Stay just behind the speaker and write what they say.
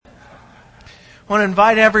I want to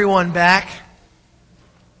invite everyone back.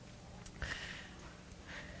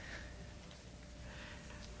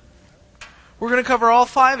 We're going to cover all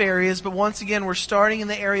 5 areas, but once again, we're starting in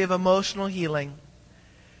the area of emotional healing.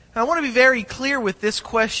 And I want to be very clear with this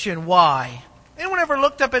question, why? Anyone ever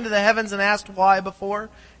looked up into the heavens and asked why before?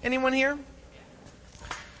 Anyone here?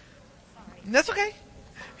 That's okay.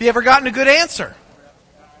 Have you ever gotten a good answer?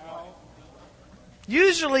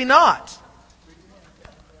 Usually not.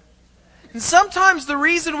 And sometimes the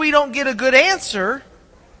reason we don't get a good answer,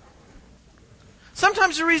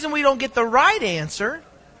 sometimes the reason we don't get the right answer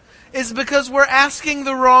is because we're asking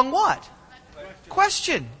the wrong what?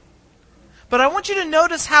 Question. But I want you to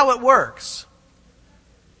notice how it works.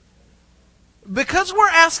 Because we're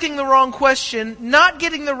asking the wrong question, not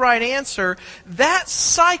getting the right answer, that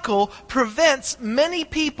cycle prevents many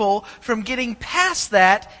people from getting past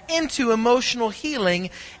that into emotional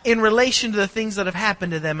healing in relation to the things that have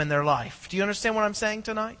happened to them in their life. Do you understand what I'm saying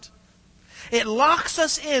tonight? It locks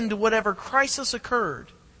us into whatever crisis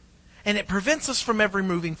occurred, and it prevents us from ever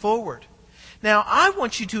moving forward. Now, I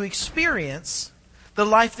want you to experience the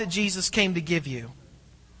life that Jesus came to give you.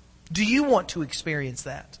 Do you want to experience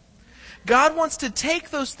that? God wants to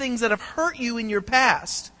take those things that have hurt you in your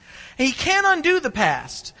past. He can't undo the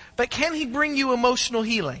past, but can He bring you emotional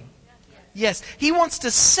healing? Yes. He wants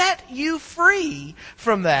to set you free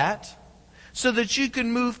from that so that you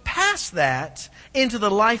can move past that into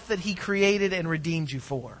the life that He created and redeemed you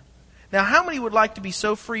for. Now, how many would like to be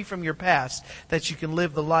so free from your past that you can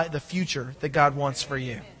live the future that God wants for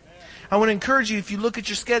you? I want to encourage you, if you look at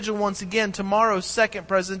your schedule once again, tomorrow's second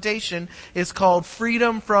presentation is called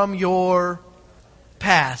Freedom from Your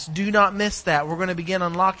Past. Do not miss that. We're going to begin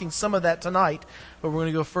unlocking some of that tonight, but we're going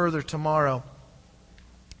to go further tomorrow.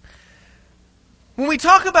 When we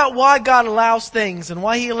talk about why God allows things and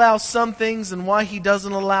why He allows some things and why He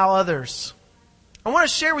doesn't allow others, I want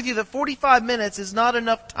to share with you that 45 minutes is not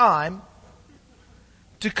enough time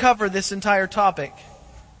to cover this entire topic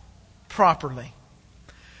properly.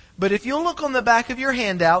 But if you'll look on the back of your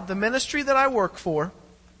handout, the ministry that I work for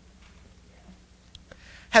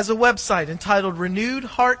has a website entitled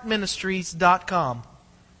renewedheartministries.com.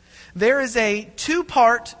 There is a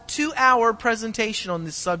 2-part, 2-hour presentation on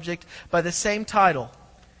this subject by the same title.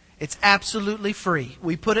 It's absolutely free.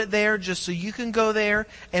 We put it there just so you can go there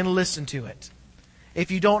and listen to it.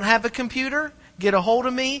 If you don't have a computer, get a hold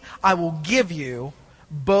of me. I will give you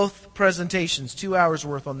both presentations, 2 hours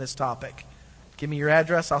worth on this topic. Give me your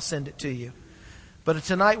address, I'll send it to you. But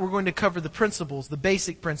tonight we're going to cover the principles, the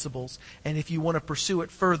basic principles. And if you want to pursue it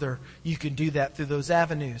further, you can do that through those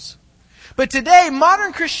avenues. But today,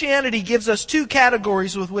 modern Christianity gives us 2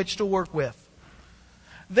 categories with which to work with.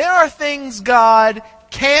 There are things God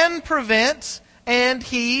can prevent, and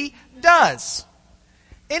He does.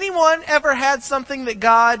 Anyone ever had something that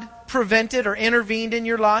God prevented or intervened in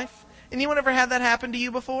your life? Anyone ever had that happen to you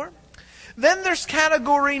before? Then there's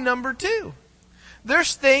category number 2.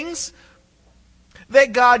 There's things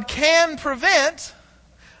that God can prevent,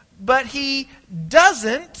 but He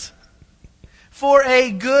doesn't for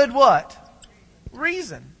a good what?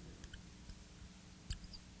 Reason.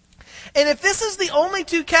 And if this is the only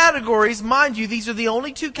 2 categories, mind you, these are the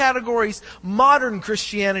only 2 categories modern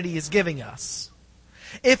Christianity is giving us.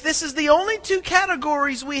 If this is the only 2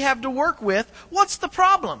 categories we have to work with, what's the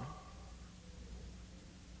problem?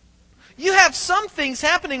 You have some things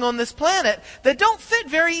happening on this planet that don't fit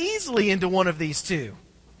very easily into one of these 2.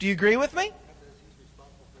 Do you agree with me?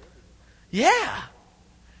 Yeah.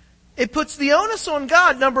 It puts the onus on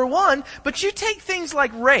God, number 1, but you take things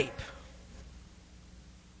like rape.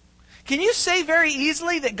 Can you say very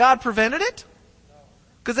easily that God prevented it?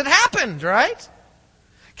 Because it happened, right?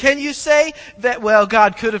 Can you say that, well,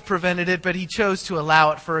 God could have prevented it, but He chose to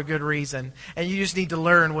allow it for a good reason, and you just need to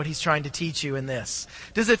learn what He's trying to teach you in this?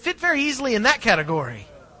 Does it fit very easily in that category?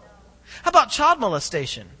 How about child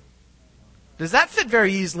molestation? Does that fit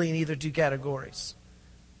very easily in either 2 categories?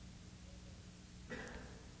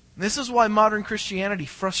 This is why modern Christianity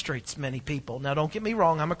frustrates many people. Now, don't get me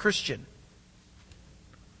wrong, I'm a Christian.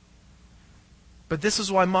 But this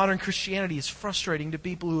is why modern Christianity is frustrating to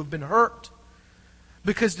people who have been hurt.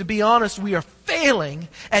 Because to be honest, we are failing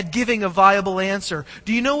at giving a viable answer.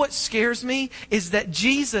 Do you know what scares me? Is that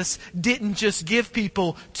Jesus didn't just give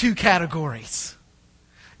people 2 categories.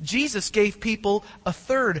 Jesus gave people a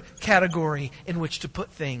 3rd category in which to put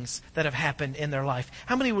things that have happened in their life.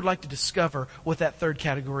 How many would like to discover what that 3rd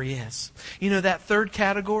category is? You know, that 3rd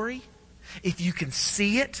category, if you can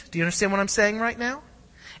see it, do you understand what I'm saying right now?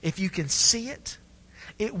 If you can see it,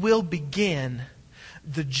 it will begin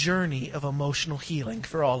the journey of emotional healing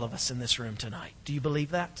for all of us in this room tonight. Do you believe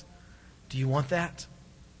that? Do you want that?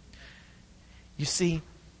 You see,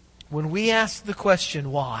 when we ask the question,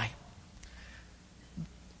 why?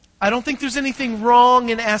 I don't think there's anything wrong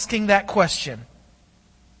in asking that question.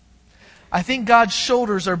 I think God's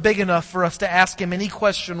shoulders are big enough for us to ask Him any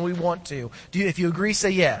question we want to. If you agree,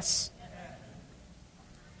 say yes.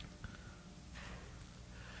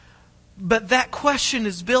 But that question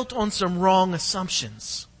is built on some wrong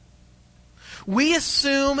assumptions. We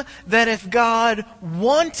assume that if God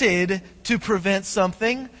wanted to prevent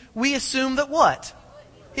something, we assume that what?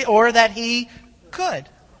 Or that He could.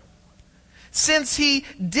 Since He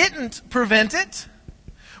didn't prevent it,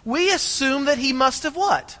 we assume that He must have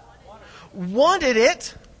what? Wanted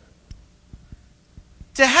it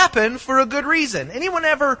to happen for a good reason. Anyone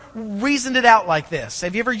ever reasoned it out like this?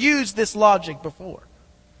 Have you ever used this logic before?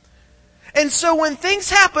 And so when things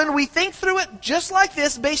happen, we think through it just like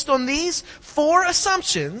this, based on these 4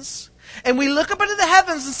 assumptions, and we look up into the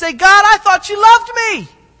heavens and say, God, I thought you loved me.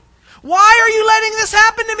 Why are you letting this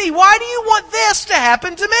happen to me? Why do you want this to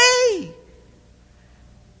happen to me?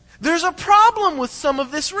 There's a problem with some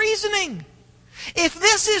of this reasoning. If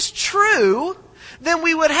this is true, then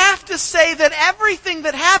we would have to say that everything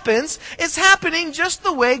that happens is happening just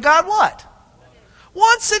the way God what?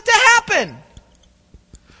 Wants it to happen.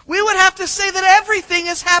 We would have to say that everything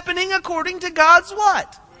is happening according to God's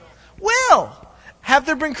what? Will. Have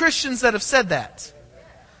there been Christians that have said that?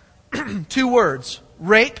 2 words.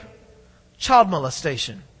 Rape, child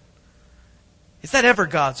molestation. Is that ever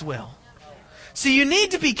God's will? See, you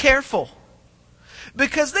need to be careful.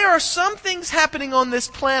 Because there are some things happening on this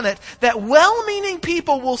planet that well-meaning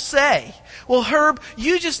people will say, well, Herb,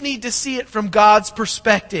 you just need to see it from God's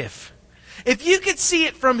perspective. If you could see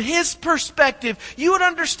it from His perspective, you would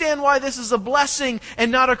understand why this is a blessing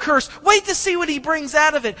and not a curse. Wait to see what He brings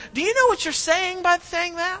out of it. Do you know what you're saying by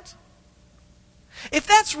saying that? If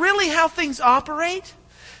that's really how things operate,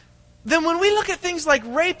 then when we look at things like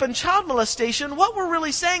rape and child molestation, what we're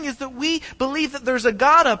really saying is that we believe that there's a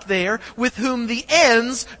God up there with whom the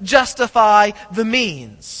ends justify the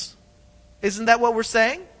means. Isn't that what we're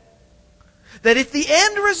saying? That if the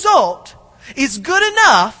end result is good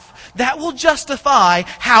enough, that will justify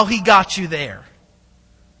how He got you there.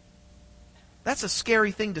 That's a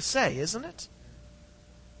scary thing to say, isn't it?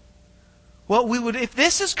 Well, if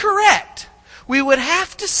this is correct, we would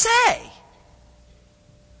have to say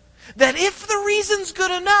that if the reason's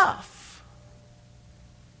good enough,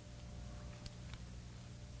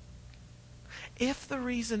 if the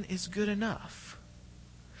reason is good enough,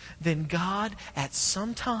 then God at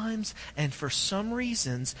some times and for some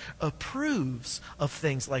reasons approves of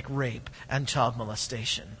things like rape and child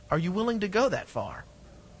molestation. Are you willing to go that far?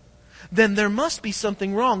 Then there must be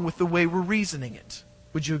something wrong with the way we're reasoning it.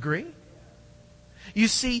 Would you agree? You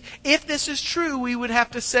see, if this is true, we would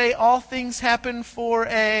have to say all things happen for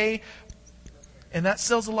a... And that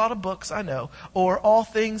sells a lot of books, I know. Or all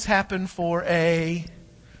things happen for a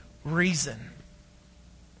reason.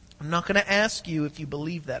 I'm not going to ask you if you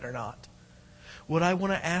believe that or not. What I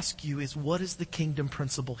want to ask you is, what is the kingdom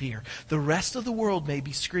principle here? The rest of the world may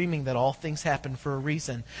be screaming that all things happen for a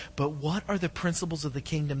reason, but what are the principles of the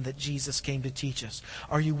kingdom that Jesus came to teach us?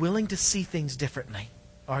 Are you willing to see things differently?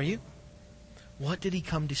 Are you? What did He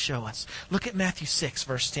come to show us? Look at Matthew 6,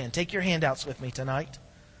 verse 10. Take your handouts with me tonight.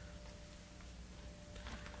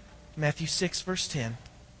 Matthew 6, verse 10.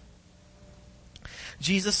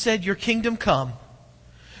 Jesus said, your kingdom come.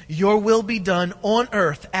 Your will be done on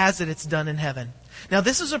earth as it is done in heaven. Now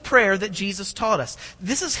this is a prayer that Jesus taught us.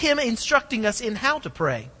 This is Him instructing us in how to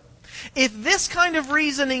pray. If this kind of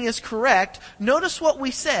reasoning is correct, notice what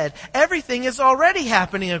we said. Everything is already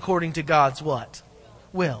happening according to God's what?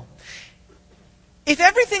 Will. If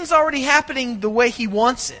everything's already happening the way He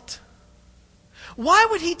wants it, why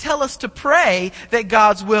would He tell us to pray that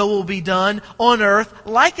God's will be done on earth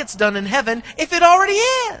like it's done in heaven if it already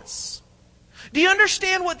is? Do you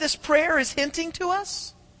understand what this prayer is hinting to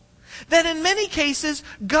us? That in many cases,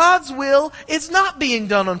 God's will is not being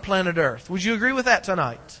done on planet Earth. Would you agree with that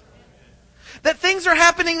tonight? That things are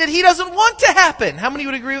happening that He doesn't want to happen. How many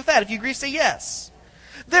would agree with that? If you agree, say yes.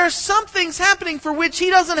 There's some things happening for which He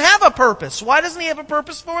doesn't have a purpose. Why doesn't He have a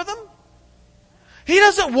purpose for them? He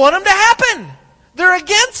doesn't want them to happen. They're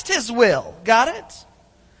against His will. Got it?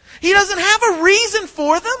 He doesn't have a reason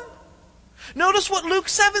for them. Notice what Luke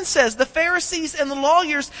 7 says. The Pharisees and the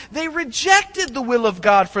lawyers, they rejected the will of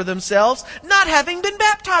God for themselves, not having been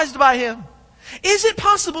baptized by Him. Is it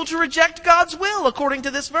possible to reject God's will according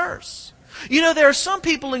to this verse? You know, there are some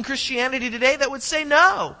people in Christianity today that would say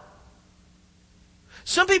no.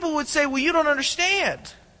 Some people would say, well, you don't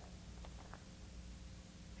understand.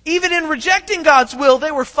 Even in rejecting God's will,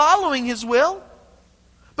 they were following His will.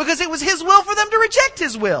 Because it was His will for them to reject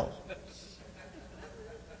His will.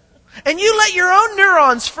 And you let your own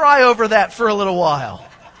neurons fry over that for a little while.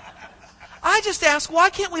 I just ask, why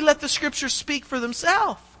can't we let the Scriptures speak for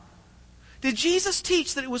themselves? Did Jesus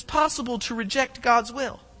teach that it was possible to reject God's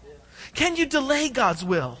will? Can you delay God's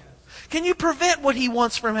will? Can you prevent what He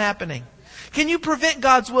wants from happening? Can you prevent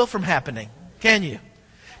God's will from happening? Can you?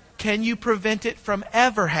 Can you prevent it from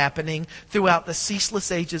ever happening throughout the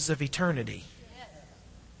ceaseless ages of eternity?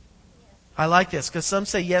 I like this because some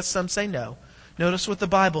say yes, some say no. Notice what the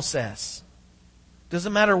Bible says.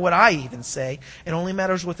 Doesn't matter what I even say. It only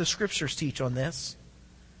matters what the Scriptures teach on this.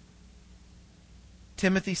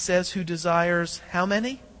 Timothy says, who desires how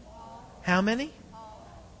many? How many?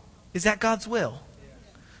 Is that God's will?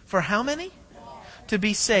 For how many? To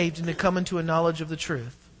be saved and to come into a knowledge of the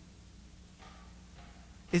truth.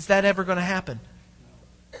 Is that ever going to happen?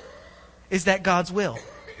 Is that God's will?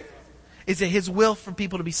 Is it His will for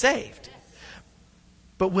people to be saved?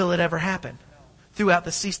 But will it ever happen throughout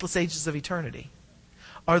the ceaseless ages of eternity?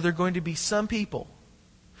 Are there going to be some people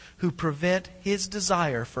who prevent His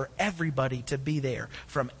desire for everybody to be there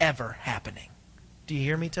from ever happening? Do you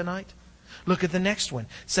hear me tonight? Look at the next one.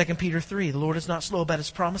 2 Peter 3. The Lord is not slow about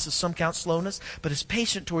His promises, some count slowness, but is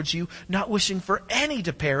patient towards you, not wishing for any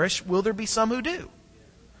to perish. Will there be some who do?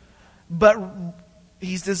 But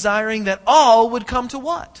He's desiring that all would come to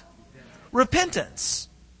what? Repentance.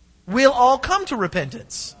 We'll all come to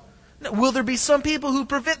repentance. Will there be some people who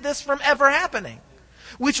prevent this from ever happening?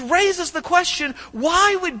 Which raises the question,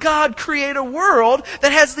 why would God create a world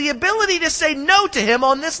that has the ability to say no to Him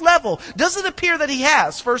on this level? Does it appear that He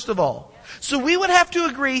has, first of all? So we would have to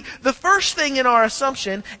agree, the first thing in our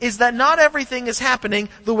assumption is that not everything is happening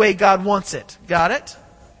the way God wants it. Got it?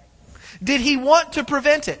 Did He want to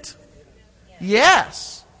prevent it?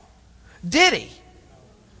 Yes. Did He?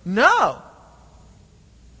 No.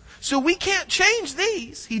 So we can't change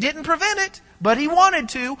these. He didn't prevent it, but He wanted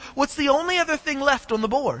to. What's the only other thing left on the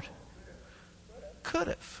board? Could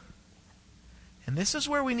have. And this is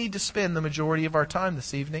where we need to spend the majority of our time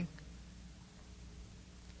this evening.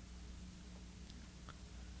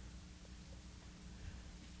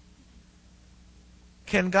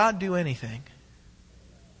 Can God do anything?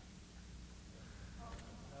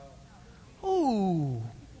 Ooh.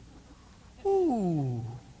 Ooh.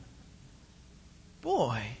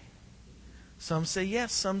 Boy. Some say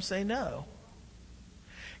yes, some say no.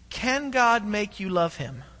 Can God make you love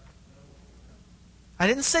Him? I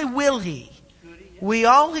didn't say will He. We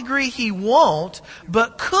all agree He won't,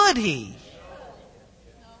 but could He?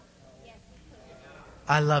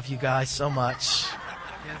 I love you guys so much.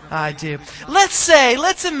 I do.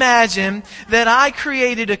 Let's imagine that I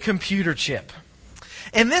created a computer chip.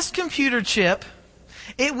 And this computer chip,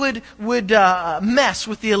 it would mess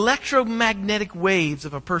with the electromagnetic waves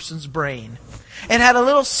of a person's brain. It had a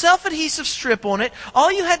little self-adhesive strip on it.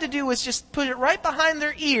 All you had to do was just put it right behind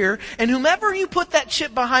their ear, and whomever you put that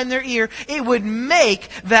chip behind their ear, it would make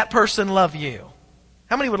that person love you.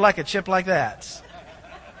 How many would like a chip like that?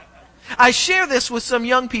 I share this with some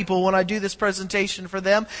young people when I do this presentation for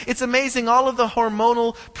them. It's amazing, all of the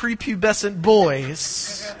hormonal prepubescent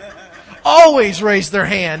boys always raise their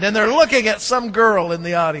hand, and they're looking at some girl in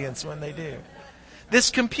the audience when they do. This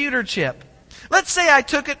computer chip. Let's say I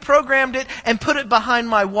took it, programmed it, and put it behind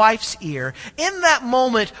my wife's ear. In that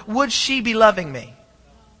moment, would she be loving me?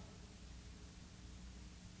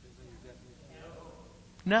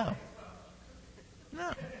 No.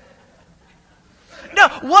 No. No.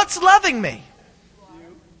 What's loving me?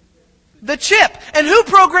 The chip. And who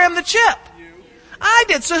programmed the chip? I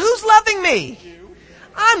did. So who's loving me?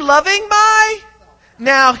 I'm loving my...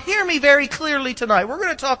 Now, hear me very clearly tonight. We're going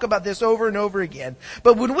to talk about this over and over again.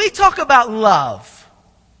 But when we talk about love,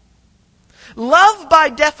 love by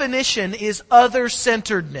definition is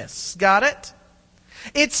other-centeredness. Got it?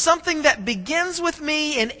 It's something that begins with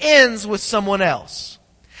me and ends with someone else.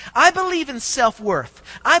 I believe in self-worth.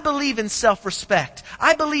 I believe in self-respect.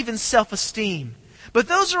 I believe in self-esteem. But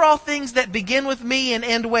those are all things that begin with me and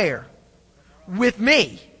end where? With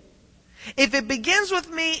me. If it begins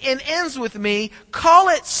with me and ends with me, call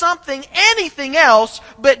it something, anything else,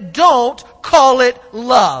 but don't call it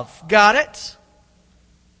love. Got it?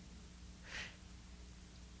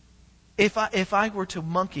 If I were to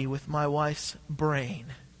monkey with my wife's brain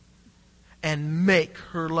and make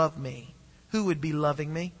her love me, who would be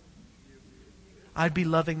loving me? I'd be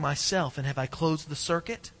loving myself. And have I closed the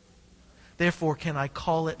circuit? Therefore, can I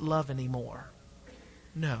call it love anymore?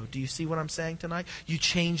 No. Do you see what I'm saying tonight? You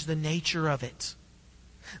change the nature of it.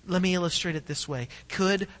 Let me illustrate it this way.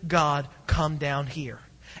 Could God come down here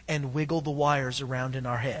and wiggle the wires around in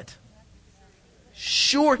our head?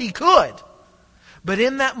 Sure, He could. But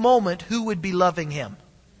in that moment, who would be loving Him?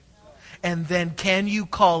 And then can you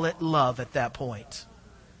call it love at that point?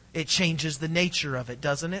 It changes the nature of it,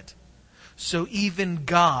 doesn't it? So even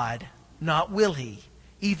God, not will He,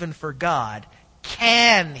 even for God,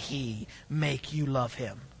 can He make you love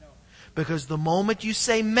Him? Because the moment you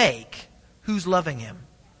say make, who's loving Him?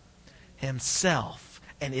 Himself.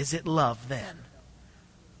 And is it love then?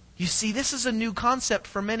 You see, this is a new concept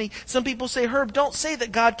for many. Some people say, Herb, don't say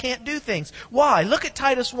that God can't do things. Why? Look at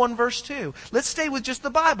Titus 1 verse 2. Let's stay with just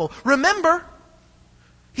the Bible. Remember,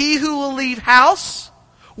 he who will leave house,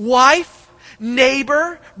 wife,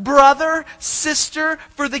 neighbor, brother, sister,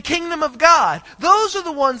 for the kingdom of God. Those are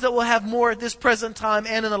the ones that will have more at this present time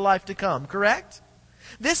and in the life to come, correct?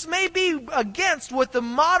 This may be against what the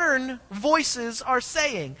modern voices are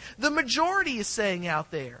saying. The majority is saying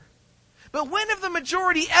out there. But when have the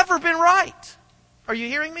majority ever been right? Are you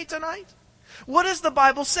hearing me tonight? What does the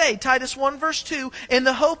Bible say? Titus 1 verse 2, in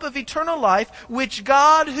the hope of eternal life, which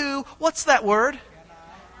God who, what's that word?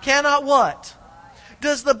 Cannot what?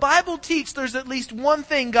 Does the Bible teach there's at least one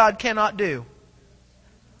thing God cannot do?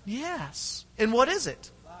 Yes. And what is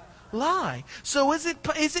it? Lie. So is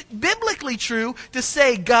it biblically true to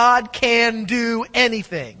say God can do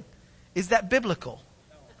anything? Is that biblical?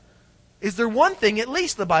 Is there one thing at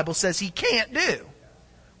least the Bible says He can't do?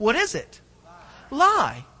 What is it?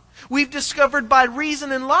 Lie. We've discovered by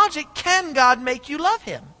reason and logic, can God make you love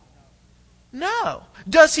Him? No.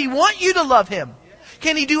 Does He want you to love Him?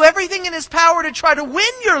 Can He do everything in His power to try to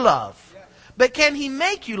win your love? But can He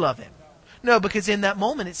make you love Him? No, because in that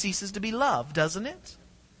moment it ceases to be love, doesn't it?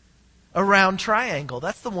 A round triangle.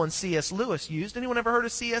 That's the one C.S. Lewis used. Anyone ever heard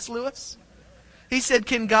of C.S. Lewis? He said,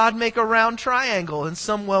 can God make a round triangle? And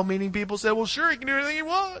some well-meaning people said, well, sure, He can do anything He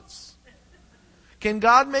wants. Can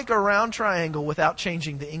God make a round triangle without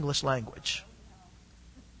changing the English language?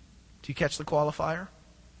 Do you catch the qualifier?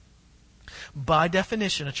 By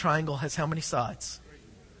definition, a triangle has how many sides?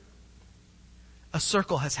 A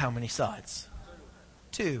circle has how many sides?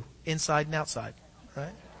 2, inside and outside.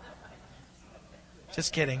 Right?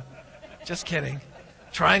 Just kidding. Just kidding.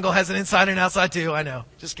 Triangle has an inside and outside too, I know.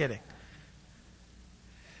 Just kidding.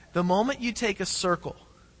 The moment you take a circle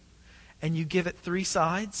and you give it 3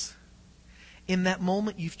 sides, in that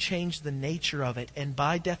moment you've changed the nature of it. And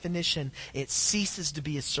by definition, it ceases to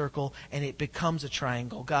be a circle and it becomes a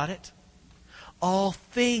triangle. Got it? All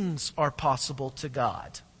things are possible to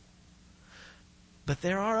God. But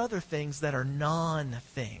there are other things that are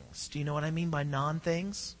non-things. Do you know what I mean by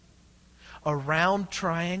non-things? A round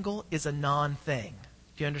triangle is a non-thing.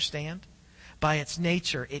 Do you understand? By its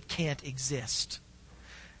nature, it can't exist.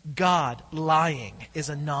 God lying is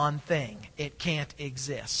a non-thing. It can't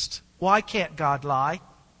exist. Why can't God lie?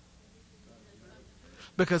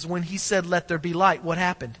 Because when He said, let there be light, what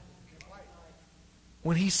happened?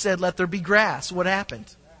 When He said, let there be grass, what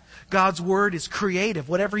happened? God's Word is creative.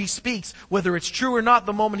 Whatever He speaks, whether it's true or not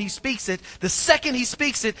the moment He speaks it, the second He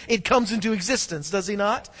speaks it, it comes into existence, does He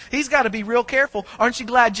not? He's got to be real careful. Aren't you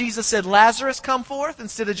glad Jesus said, Lazarus, come forth,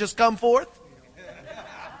 instead of just come forth?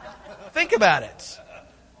 Think about it.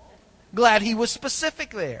 Glad He was specific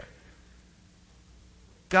there.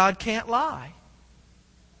 God can't lie.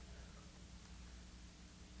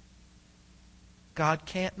 God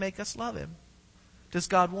can't make us love Him. Does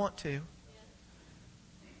God want to?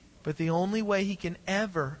 But the only way He can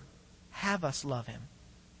ever have us love Him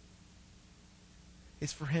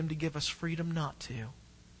is for Him to give us freedom not to.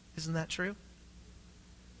 Isn't that true?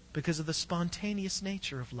 Because of the spontaneous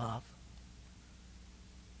nature of love.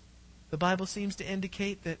 The Bible seems to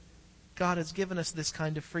indicate that God has given us this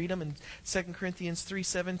kind of freedom in 2 Corinthians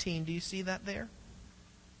 3:17. Do you see that there?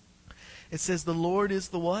 It says the Lord is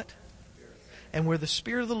the what? And where the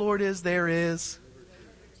Spirit of the Lord is, there is...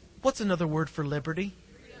 What's another word for liberty?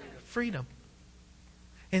 Freedom.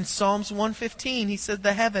 In Psalms 115, He said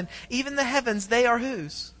even the heavens, they are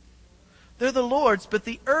whose? They're the Lord's, but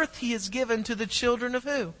the earth He has given to the children of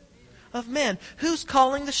who? Of men. Who's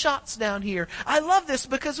calling the shots down here? I love this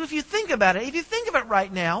because if you think about it, if you think of it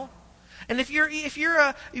right now, and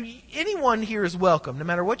anyone here is welcome, no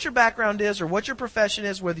matter what your background is or what your profession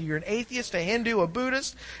is, whether you're an atheist, a Hindu, a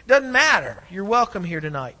Buddhist, doesn't matter. You're welcome here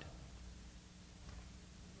tonight.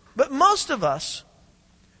 But most of us,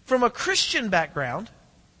 from a Christian background,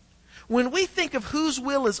 when we think of whose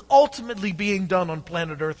will is ultimately being done on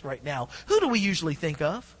planet Earth right now, who do we usually think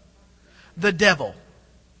of? The devil.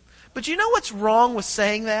 But you know what's wrong with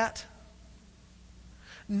saying that?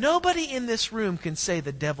 Nobody in this room can say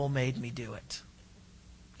the devil made me do it.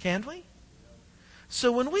 Can we?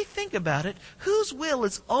 So when we think about it, whose will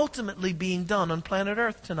is ultimately being done on planet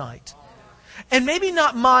Earth tonight? And maybe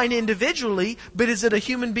not mine individually, but is it a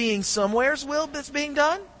human being somewhere's will that's being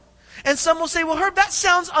done? And some will say, well, Herb, that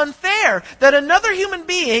sounds unfair, that another human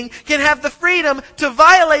being can have the freedom to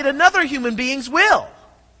violate another human being's will.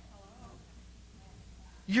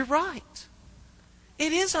 You're right.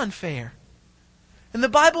 It is unfair. And the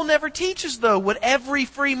Bible never teaches, though, what every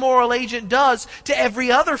free moral agent does to every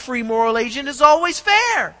other free moral agent is always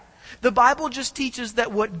fair. The Bible just teaches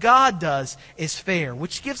that what God does is fair,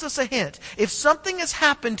 which gives us a hint. If something has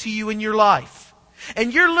happened to you in your life,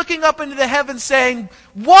 and you're looking up into the heavens saying,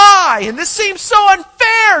 why? And this seems so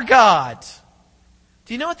unfair, God.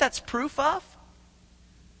 Do you know what that's proof of?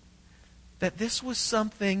 That this was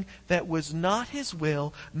something that was not His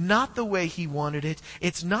will, not the way He wanted it.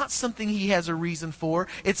 It's not something He has a reason for.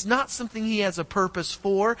 It's not something He has a purpose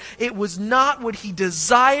for. It was not what He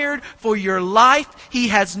desired for your life. He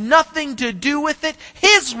has nothing to do with it.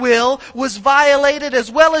 His will was violated as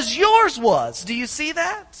well as yours was. Do you see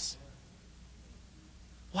that?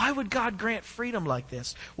 Why would God grant freedom like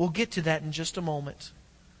this? We'll get to that in just a moment.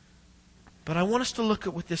 But I want us to look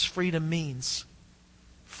at what this freedom means.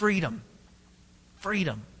 Freedom.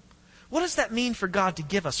 Freedom. What does that mean for God to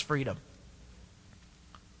give us freedom?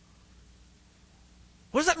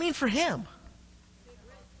 What does that mean for Him?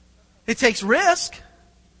 It takes risk.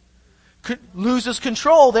 Loses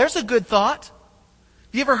control. There's a good thought.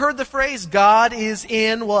 Have you ever heard the phrase, God is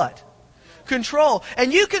in what? Control.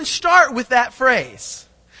 And you can start with that phrase.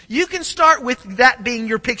 You can start with that being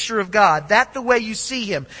your picture of God. That the way you see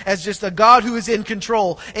Him, as just a God who is in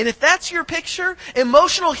control. And if that's your picture,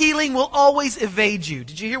 emotional healing will always evade you.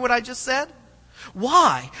 Did you hear what I just said?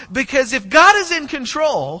 Why? Because if God is in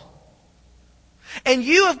control, and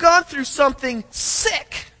you have gone through something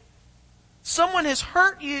sick, someone has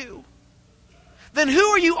hurt you, then who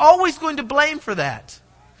are you always going to blame for that?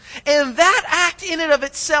 And that act in and of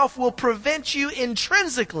itself will prevent you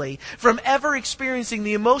intrinsically from ever experiencing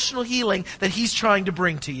the emotional healing that He's trying to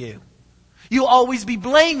bring to you. You'll always be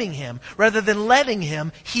blaming Him rather than letting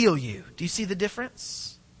Him heal you. Do you see the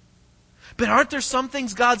difference? But aren't there some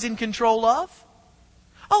things God's in control of?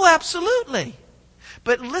 Oh, absolutely.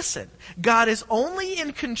 But listen, God is only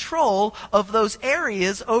in control of those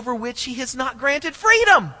areas over which He has not granted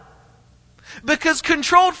freedom. Because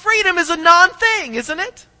controlled freedom is a non-thing, isn't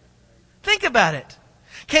it? Think about it.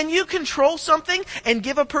 Can you control something and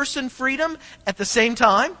give a person freedom at the same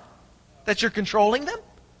time that you're controlling them?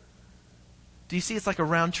 Do you see it's like a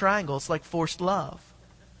round triangle? It's like forced love.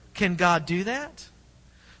 Can God do that?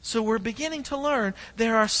 So we're beginning to learn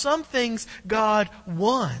there are some things God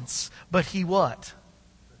wants, but He what?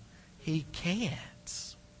 He can't.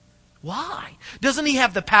 Why? Doesn't He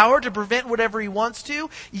have the power to prevent whatever He wants to?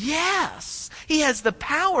 Yes, He has the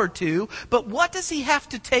power to, but what does He have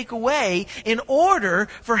to take away in order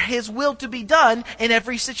for His will to be done in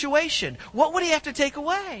every situation? What would He have to take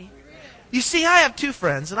away? You see, I have two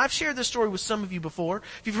friends, and I've shared this story with some of you before.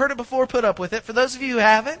 If you've heard it before, put up with it. For those of you who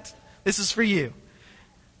haven't, this is for you.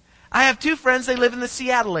 I have two friends, they live in the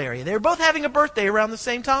Seattle area. They were both having a birthday around the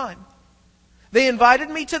same time. They invited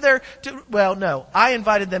me I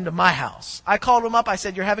invited them to my house. I called them up. I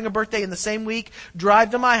said, you're having a birthday in the same week.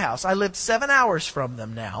 Drive to my house. I lived 7 hours from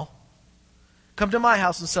them now. Come to my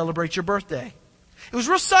house and celebrate your birthday. It was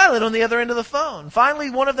real silent on the other end of the phone. Finally,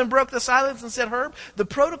 one of them broke the silence and said, Herb, the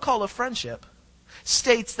protocol of friendship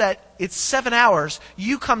states that it's 7 hours.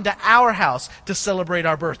 You come to our house to celebrate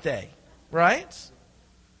our birthday. Right?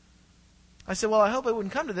 I said, well, I hope it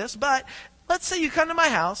wouldn't come to this, but let's say you come to my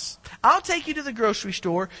house. I'll take you to the grocery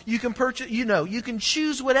store. You can purchase, you can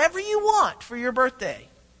choose whatever you want for your birthday.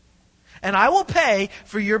 And I will pay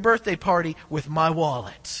for your birthday party with my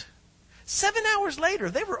wallet. 7 hours later,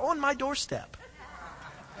 they were on my doorstep.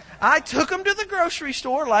 I took them to the grocery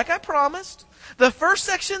store like I promised. The first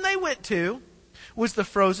section they went to was the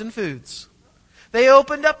frozen foods. They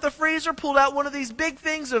opened up the freezer, pulled out one of these big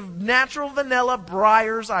things of natural vanilla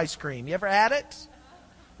Breyers ice cream. You ever had it?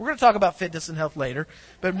 We're going to talk about fitness and health later.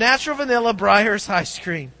 But natural vanilla Breyers ice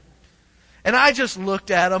cream. And I just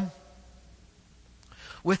looked at them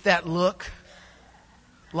with that look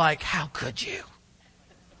like, how could you?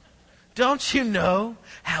 Don't you know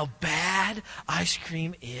how bad ice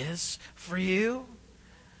cream is for you?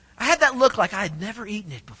 I had that look like I had never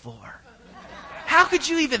eaten it before. How could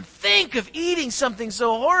you even think of eating something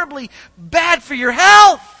so horribly bad for your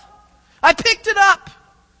health? I picked it up,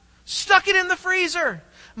 stuck it in the freezer,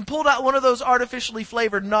 and pulled out one of those artificially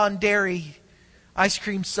flavored non-dairy ice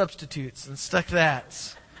cream substitutes and stuck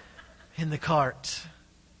that in the cart.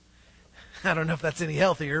 I don't know if that's any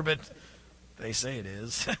healthier, but They say it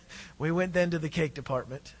is. We went then to the cake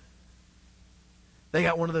department. They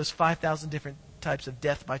got one of those 5,000 different types of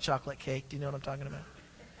death by chocolate cake. Do you know what I'm talking about?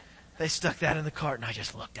 They stuck that in the cart, and I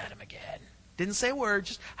just looked at him again. Didn't say a word,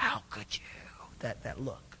 just, how could you? That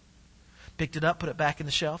look. Picked it up, put it back in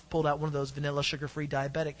the shelf, pulled out one of those vanilla sugar-free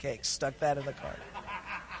diabetic cakes, stuck that in the cart.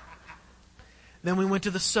 Then we went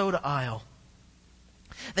to the soda aisle.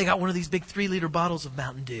 They got one of these big 3-liter bottles of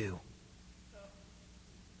Mountain Dew.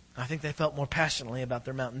 I think they felt more passionately about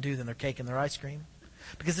their Mountain Dew than their cake and their ice cream.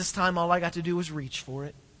 Because this time all I got to do was reach for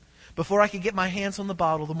it. Before I could get my hands on the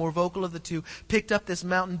bottle, the more vocal of the two picked up this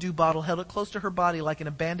Mountain Dew bottle, held it close to her body like an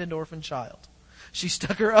abandoned orphan child. She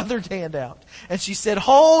stuck her other hand out, and she said,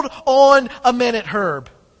 hold on a minute, Herb.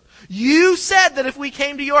 You said that if we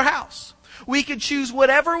came to your house, we could choose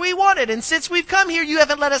whatever we wanted, and since we've come here, you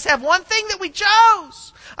haven't let us have one thing that we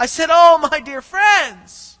chose. I said, oh, my dear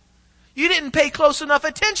friends, you didn't pay close enough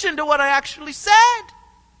attention to what I actually said.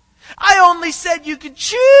 I only said you could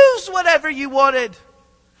choose whatever you wanted.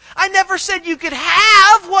 I never said you could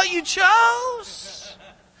have what you chose.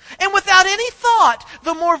 And without any thought,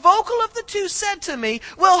 the more vocal of the two said to me,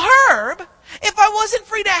 well, Herb, if I wasn't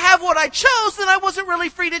free to have what I chose, then I wasn't really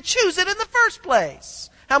free to choose it in the first place.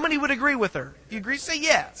 How many would agree with her? If you agree, say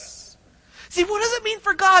yes. See, what does it mean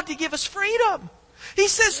for God to give us freedom? He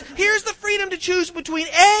says, here's the freedom to choose between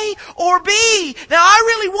A or B. Now, I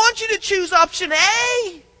really want you to choose option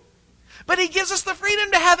A. But He gives us the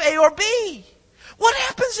freedom to have A or B. What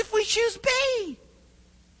happens if we choose B?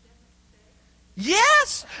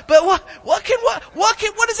 Yes, but what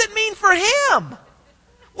does it mean for Him?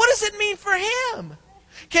 What does it mean for Him?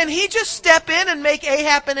 Can He just step in and make A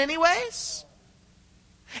happen anyways?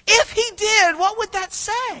 If He did, what would that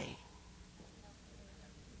say?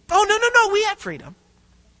 Oh, no, we had freedom.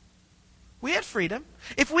 We had freedom.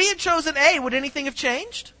 If we had chosen A, would anything have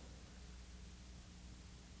changed?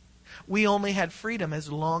 We only had freedom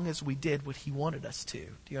as long as we did what He wanted us to.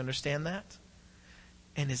 Do you understand that?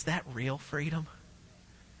 And is that real freedom?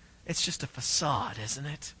 It's just a facade, isn't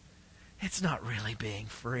it? It's not really being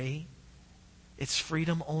free. It's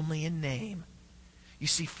freedom only in name. You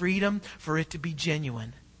see, freedom, for it to be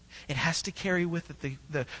genuine, it has to carry with it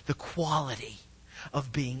the quality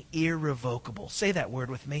of being irrevocable. Say that word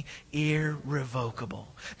with me.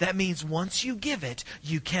 Irrevocable. That means once you give it,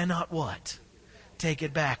 you cannot what? Take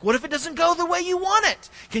it back. What if it doesn't go the way you want it?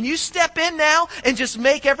 Can you step in now and just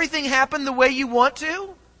make everything happen the way you want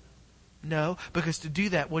to? No, because to do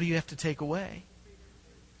that, what do you have to take away?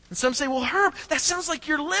 And some say, well, Herb, that sounds like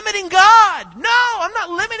you're limiting God. No, I'm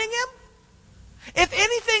not limiting Him. If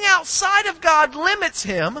anything outside of God limits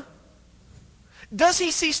Him, does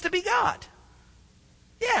He cease to be God?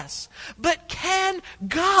 Yes. But can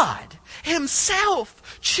God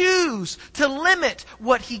Himself choose to limit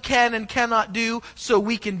what He can and cannot do so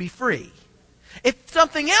we can be free? If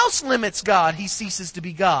something else limits God, He ceases to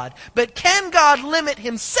be God. But can God limit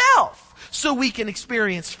Himself so we can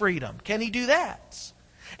experience freedom? Can He do that?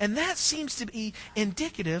 And that seems to be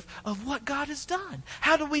indicative of what God has done.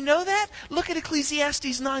 How do we know that? Look at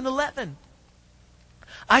Ecclesiastes 9:11.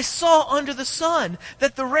 I saw under the sun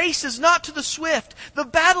that the race is not to the swift, the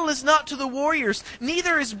battle is not to the warriors,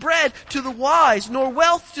 neither is bread to the wise, nor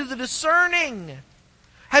wealth to the discerning.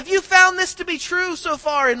 Have you found this to be true so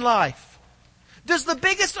far in life? Does the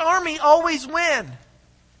biggest army always win?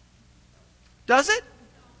 Does it?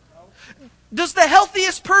 Does the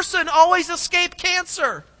healthiest person always escape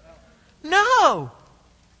cancer? No.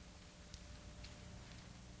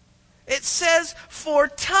 It says, for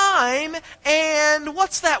time and,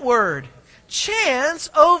 what's that word? Chance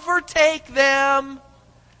overtake them.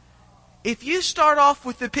 If you start off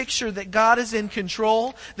with the picture that God is in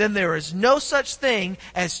control, then there is no such thing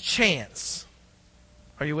as chance.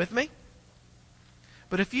 Are you with me?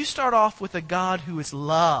 But if you start off with a God who is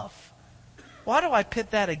love, why do I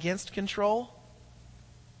pit that against control?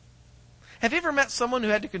 Have you ever met someone who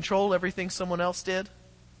had to control everything someone else did?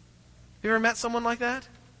 You ever met someone like that?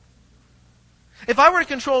 If I were to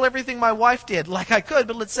control everything my wife did, like I could,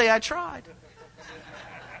 but let's say I tried.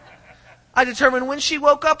 I determined when she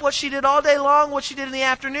woke up, what she did all day long, what she did in the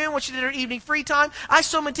afternoon, what she did in her evening free time. I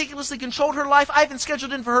so meticulously controlled her life, I even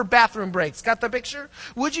scheduled in for her bathroom breaks. Got the picture?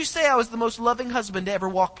 Would you say I was the most loving husband to ever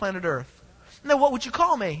walk planet Earth? No, what would you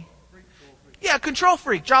call me? Yeah, control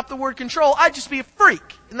freak. Drop the word control. I'd just be a freak.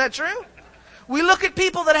 Isn't that true? We look at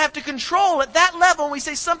people that have to control at that level and we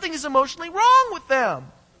say something is emotionally wrong with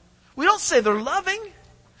them. We don't say they're loving.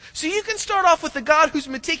 So you can start off with a God who's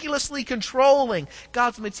meticulously controlling.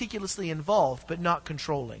 God's meticulously involved, but not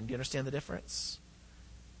controlling. Do you understand the difference?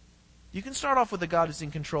 You can start off with a God who's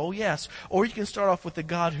in control, yes. Or you can start off with a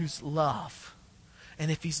God who's love.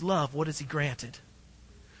 And if He's love, what has He granted?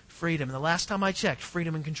 Freedom. And the last time I checked,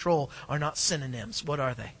 freedom and control are not synonyms. What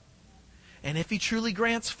are they? And if He truly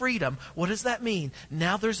grants freedom, what does that mean?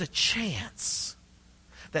 Now there's a chance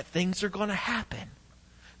that things are going to happen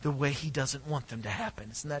the way He doesn't want them to happen.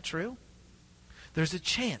 Isn't that true? There's a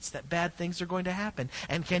chance that bad things are going to happen.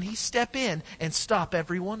 And can He step in and stop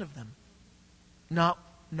every one of them? Not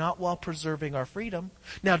while preserving our freedom.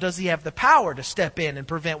 Now, does He have the power to step in and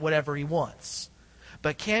prevent whatever He wants?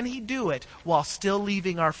 But can He do it while still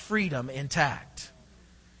leaving our freedom intact?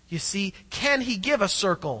 You see, can He give a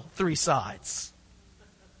circle 3 sides?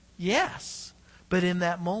 Yes. But in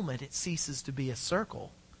that moment, it ceases to be a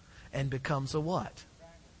circle and becomes a what?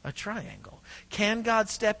 A triangle. Can God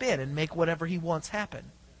step in and make whatever He wants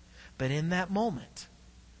happen? But in that moment,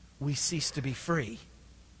 we cease to be free.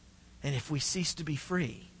 And if we cease to be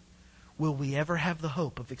free, will we ever have the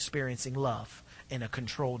hope of experiencing love in a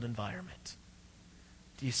controlled environment?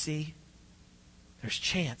 Do you see? There's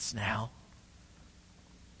chance now.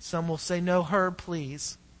 Some will say, no, Herb,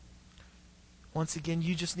 please. Once again,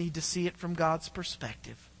 you just need to see it from God's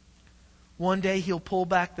perspective. One day He'll pull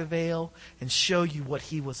back the veil and show you what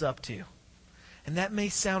He was up to. And that may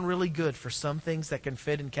sound really good for some things that can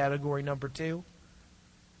fit in category number 2.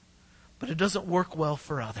 But it doesn't work well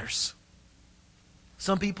for others.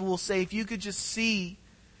 Some people will say, if you could just see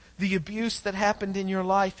the abuse that happened in your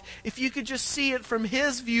life, if you could just see it from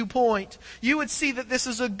His viewpoint, you would see that this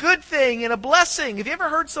is a good thing and a blessing. Have you ever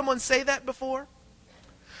heard someone say that before?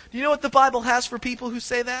 Do you know what the Bible has for people who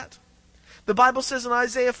say that? The Bible says in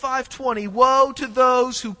Isaiah 5:20, woe to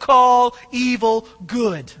those who call evil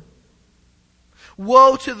good.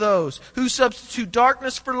 Woe to those who substitute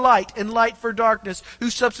darkness for light and light for darkness, who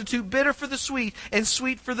substitute bitter for the sweet and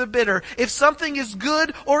sweet for the bitter. If something is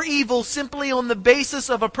good or evil simply on the basis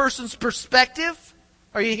of a person's perspective,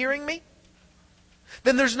 are you hearing me?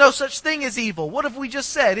 Then there's no such thing as evil. What have we just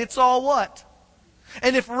said? It's all what?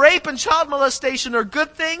 And if rape and child molestation are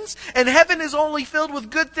good things, and heaven is only filled with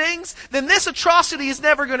good things, then this atrocity is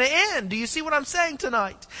never going to end. Do you see what I'm saying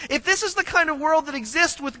tonight? If this is the kind of world that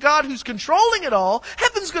exists with God who's controlling it all,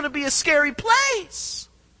 heaven's going to be a scary place.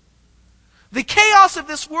 The chaos of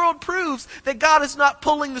this world proves that God is not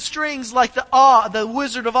pulling the strings like the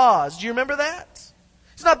Wizard of Oz. Do you remember that?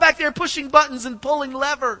 He's not back there pushing buttons and pulling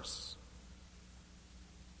levers.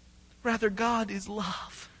 Rather, God is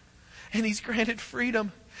love. And He's granted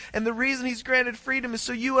freedom. And the reason He's granted freedom is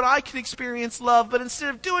so you and I can experience love. But instead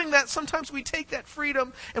of doing that, sometimes we take that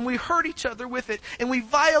freedom and we hurt each other with it. And we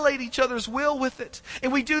violate each other's will with it.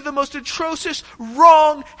 And we do the most atrocious,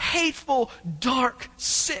 wrong, hateful, dark,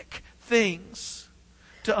 sick things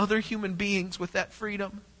to other human beings with that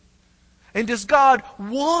freedom. And does God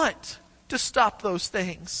want to stop those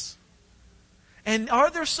things? And are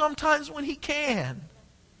there some times when He can?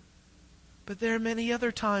 But there are many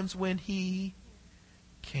other times when He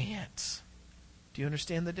can't. Do you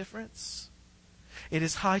understand the difference? It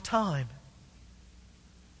is high time.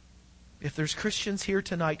 If there's Christians here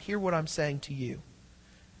tonight, hear what I'm saying to you.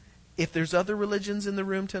 If there's other religions in the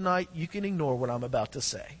room tonight, you can ignore what I'm about to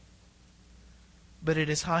say. But it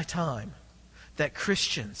is high time that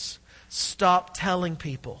Christians stop telling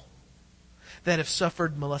people that have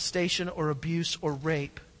suffered molestation or abuse or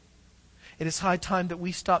rape. It is high time that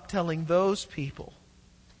we stop telling those people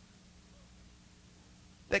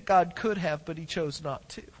that God could have, but He chose not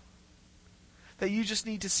to. That you just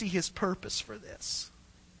need to see His purpose for this.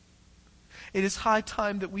 It is high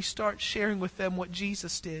time that we start sharing with them what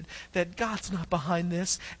Jesus did. That God's not behind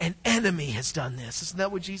this. An enemy has done this. Isn't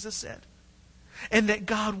that what Jesus said? And that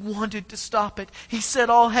God wanted to stop it. He set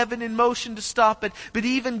all heaven in motion to stop it. But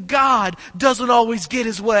even God doesn't always get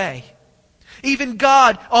His way. Even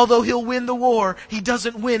God, although He'll win the war, He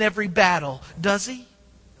doesn't win every battle, does He?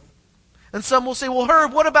 And some will say, well,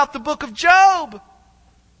 Herb, what about the book of Job?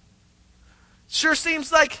 Sure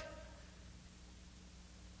seems like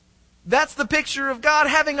that's the picture of God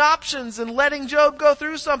having options and letting Job go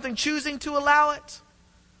through something, choosing to allow it.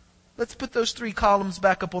 Let's put those 3 columns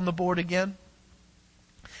back up on the board again.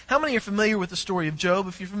 How many are familiar with the story of Job?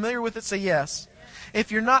 If you're familiar with it, say yes.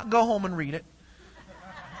 If you're not, go home and read it.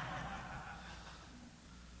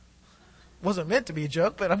 Wasn't meant to be a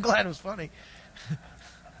joke, but I'm glad it was funny.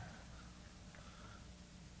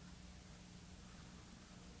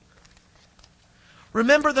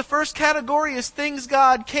 Remember, the first category is things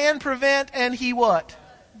God can prevent, and He what?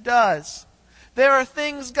 Does. There are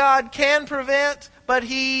things God can prevent, but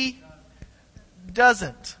He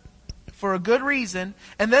doesn't. For a good reason.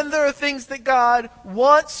 And then there are things that God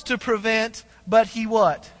wants to prevent, but He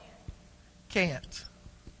what? Can't.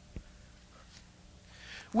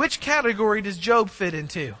 Which category does Job fit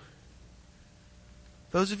into?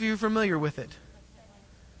 Those of you familiar with it,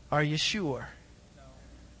 are you sure?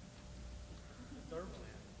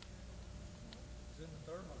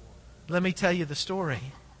 Let me tell you the story.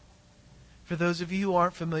 For those of you who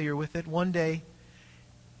aren't familiar with it, one day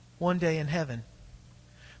in heaven,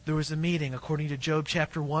 there was a meeting, according to Job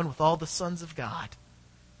chapter 1, with all the sons of God.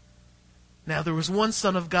 Now, there was one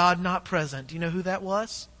son of God not present. Do you know who that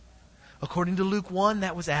was? According to Luke 1,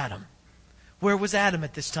 that was Adam. Where was Adam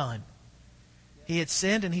at this time? He had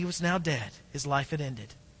sinned and he was now dead. His life had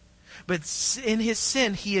ended. But in his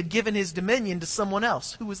sin, he had given his dominion to someone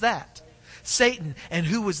else. Who was that? Satan. And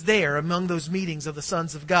who was there among those meetings of the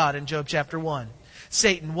sons of God in Job chapter 1?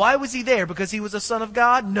 Satan. Why was he there? Because he was a son of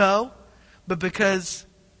God? No. But because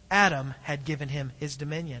Adam had given him his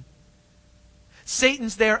dominion.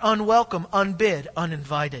 Satan's there unwelcome, unbid,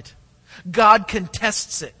 uninvited. God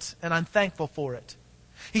contests it, and I'm thankful for it.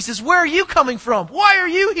 He says, where are you coming from? Why are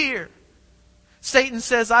you here? Satan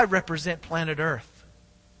says, I represent planet Earth.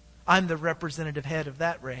 I'm the representative head of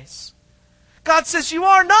that race. God says, you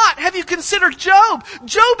are not. Have you considered Job?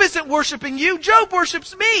 Job isn't worshiping you. Job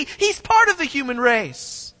worships me. He's part of the human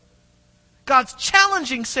race. God's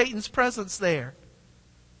challenging Satan's presence there.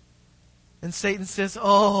 And Satan says,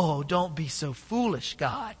 oh, don't be so foolish,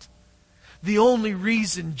 God. The only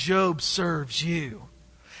reason Job serves you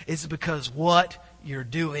is because what you're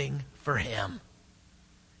doing for him.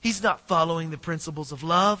 He's not following the principles of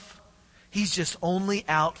love. He's just only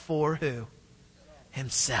out for who?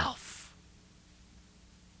 Himself.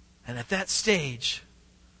 And at that stage,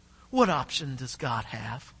 what option does God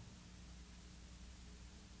have?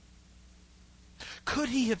 Could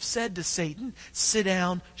he have said to Satan, sit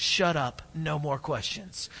down, shut up, no more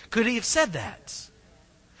questions? Could he have said that?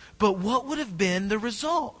 But what would have been the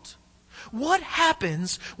result? What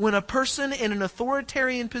happens when a person in an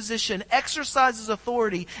authoritarian position exercises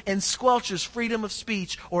authority and squelches freedom of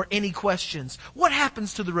speech or any questions? What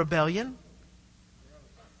happens to the rebellion?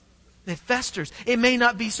 It festers. It may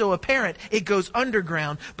not be so apparent. It goes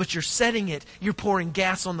underground, but you're setting it. You're pouring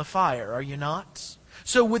gas on the fire, are you not?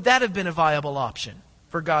 So would that have been a viable option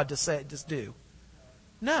for God to do?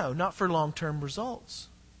 No, not for long-term results.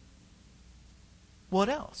 What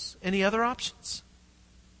else? Any other options?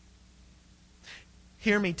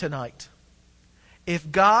 Hear me tonight.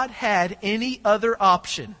 If God had any other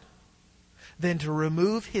option than to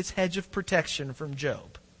remove his hedge of protection from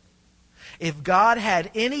Job, if God had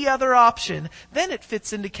any other option, then it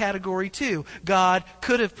fits into category 2. God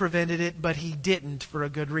could have prevented it, but he didn't for a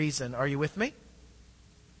good reason. Are you with me?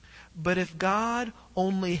 But if God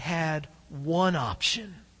only had one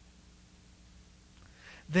option,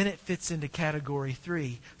 then it fits into category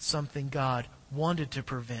 3, something God wanted to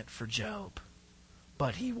prevent for Job.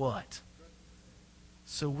 But he what?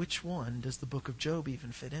 So which one does the book of Job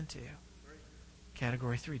even fit into?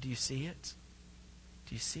 Category 3. Do you see it?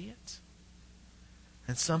 Do you see it?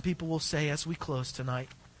 And some people will say as we close tonight,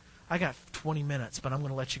 I got 20 minutes, but I'm going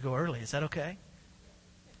to let you go early. Is that okay?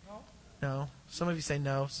 No? Some of you say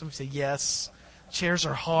no. Some of you say yes. Chairs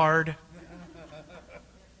are hard.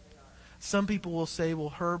 Some people will say, well,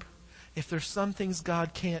 Herb, if there's some things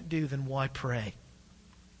God can't do, then why pray?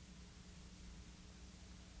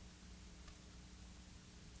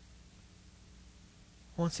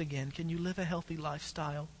 Once again, can you live a healthy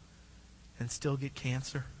lifestyle and still get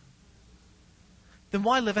cancer? Then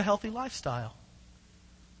why live a healthy lifestyle?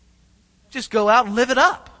 Just go out and live it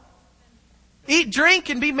up. Eat, drink,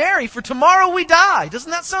 and be merry, for tomorrow we die.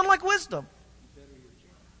 Doesn't that sound like wisdom?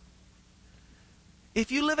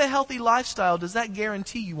 If you live a healthy lifestyle, does that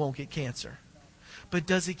guarantee you won't get cancer? But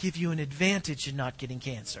does it give you an advantage in not getting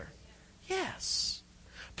cancer? Yes.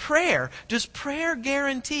 Prayer. Does prayer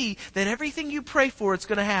guarantee that everything you pray for, it's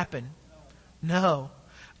going to happen? No.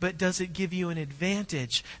 But does it give you an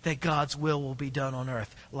advantage that God's will be done on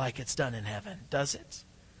earth like it's done in heaven? Does it?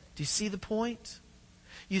 Do you see the point?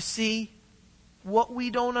 You see, what we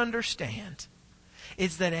don't understand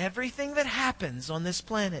is that everything that happens on this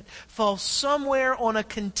planet falls somewhere on a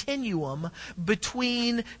continuum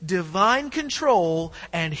between divine control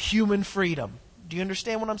and human freedom. Do you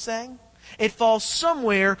understand what I'm saying? It falls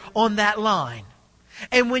somewhere on that line.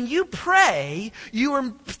 And when you pray, you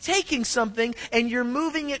are taking something and you're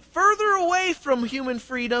moving it further away from human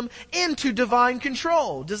freedom into divine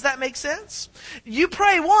control. Does that make sense? You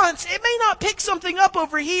pray once, it may not pick something up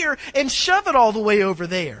over here and shove it all the way over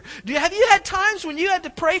there. Have you had times when you had to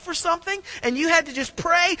pray for something and you had to just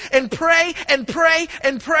pray and pray and pray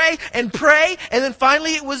and pray and pray and then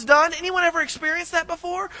finally it was done? Anyone ever experienced that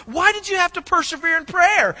before? Why did you have to persevere in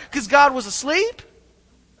prayer? Because God was asleep?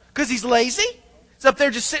 Because He's lazy? He's up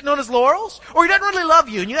there just sitting on His laurels? Or He doesn't really love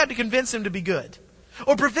you and you had to convince Him to be good?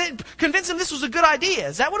 Or convince Him this was a good idea?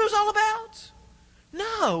 Is that what it was all about?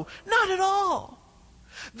 No, not at all.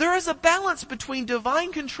 There is a balance between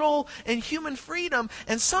divine control and human freedom,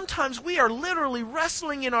 and sometimes we are literally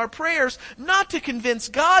wrestling in our prayers not to convince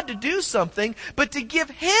God to do something, but to give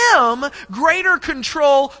Him greater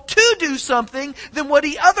control to do something than what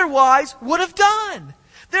He otherwise would have done.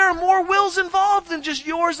 There are more wills involved than just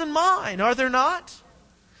yours and mine, are there not?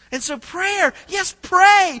 And so prayer, yes,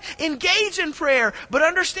 pray, engage in prayer, but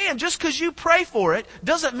understand, just because you pray for it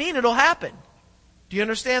doesn't mean it'll happen. Do you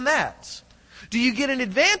understand that? Do you get an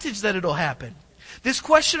advantage that it'll happen? This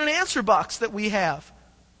question and answer box that we have,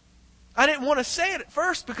 I didn't want to say it at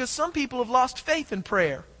first because some people have lost faith in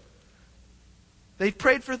prayer. They've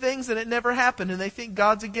prayed for things and it never happened and they think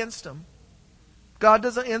God's against them. God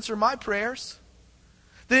doesn't answer my prayers.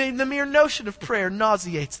 The mere notion of prayer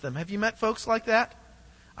nauseates them. Have you met folks like that?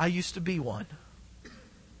 I used to be one.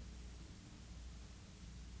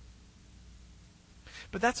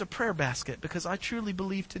 But that's a prayer basket, because I truly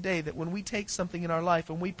believe today that when we take something in our life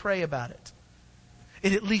and we pray about it,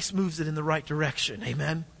 it at least moves it in the right direction.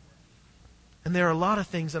 Amen? And there are a lot of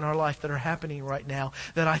things in our life that are happening right now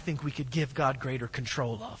that I think we could give God greater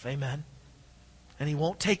control of. Amen? And He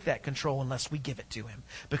won't take that control unless we give it to Him,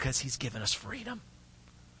 because He's given us freedom.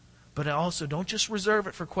 But also, don't just reserve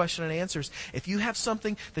it for question and answers. If you have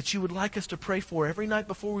something that you would like us to pray for, every night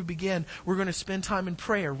before we begin, we're going to spend time in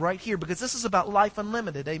prayer right here, because this is about life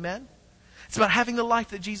unlimited. Amen? It's about having the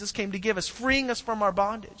life that Jesus came to give us, freeing us from our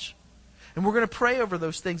bondage. And we're going to pray over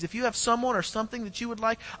those things. If you have someone or something that you would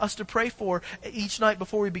like us to pray for each night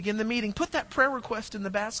before we begin the meeting, put that prayer request in the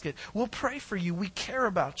basket. We'll pray for you. We care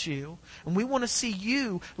about you. And we want to see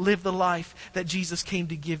you live the life that Jesus came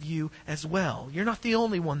to give you as well. You're not the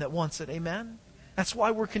only one that wants it. Amen? That's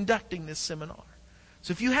why we're conducting this seminar.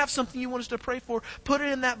 So if you have something you want us to pray for, put it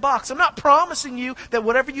in that box. I'm not promising you that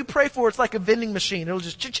whatever you pray for, it's like a vending machine. It'll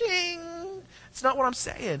just cha-ching. It's not what I'm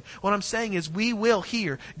saying. What I'm saying is we will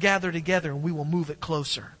here gather together and we will move it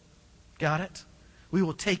closer. Got it? We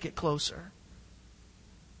will take it closer.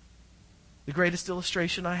 The greatest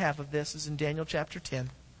illustration I have of this is in Daniel chapter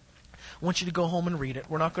 10. I want you to go home and read it.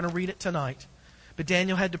 We're not going to read it tonight. But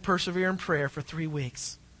Daniel had to persevere in prayer for 3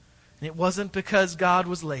 weeks. And it wasn't because God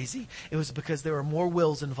was lazy. It was because there were more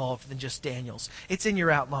wills involved than just Daniel's. It's in your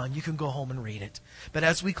outline. You can go home and read it. But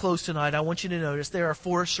as we close tonight, I want you to notice there are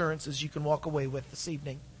 4 assurances you can walk away with this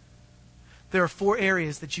evening. There are 4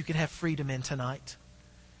 areas that you can have freedom in tonight.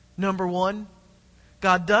 Number 1,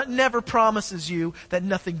 God never promises you that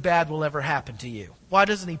nothing bad will ever happen to you. Why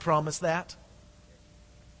doesn't He promise that?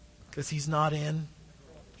 Because He's not in.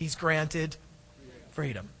 He's granted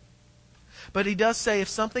freedom. But He does say if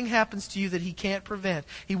something happens to you that He can't prevent,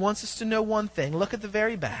 He wants us to know one thing. Look at the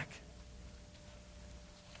very back.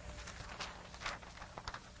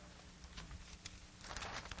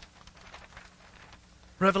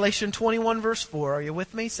 Revelation 21 verse 4. Are you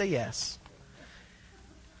with me? Say yes.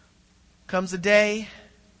 Comes a day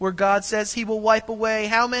where God says He will wipe away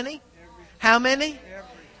how many? How many?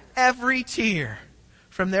 Every tear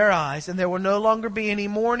from their eyes, and there will no longer be any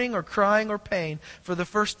mourning or crying or pain, for the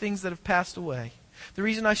first things that have passed away. The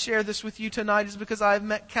reason I share this with you tonight is because I have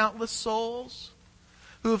met countless souls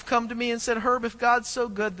who have come to me and said, Herb, if God's so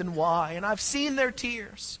good, then why? And I've seen their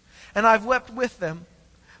tears, and I've wept with them.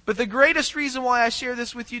 But the greatest reason why I share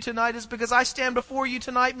this with you tonight is because I stand before you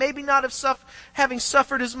tonight, maybe not having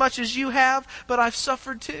suffered as much as you have, but I've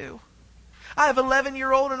suffered too. I have an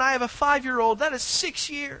 11-year-old and I have a 5-year-old. That is 6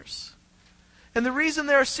 years. And the reason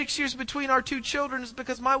there are 6 years between our 2 children is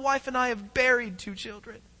because my wife and I have buried 2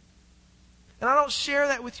 children. And I don't share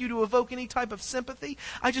that with you to evoke any type of sympathy.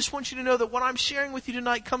 I just want you to know that what I'm sharing with you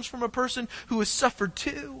tonight comes from a person who has suffered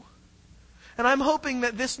too. And I'm hoping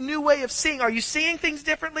that this new way of seeing, are you seeing things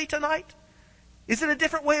differently tonight? Is it a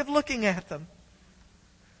different way of looking at them?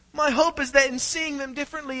 My hope is that in seeing them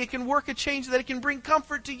differently, it can work a change, that it can bring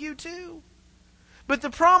comfort to you too. But the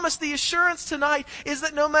promise, the assurance tonight is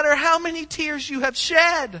that no matter how many tears you have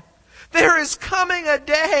shed, there is coming a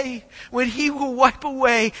day when He will wipe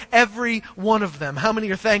away every one of them. How many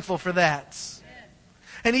are thankful for that?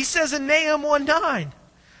 And he says in Nahum 1:9,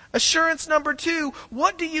 assurance number 2,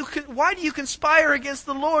 why do you conspire against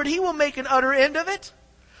the Lord? He will make an utter end of it.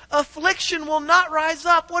 Affliction will not rise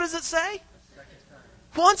up. What does it say?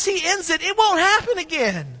 Once he ends it, it won't happen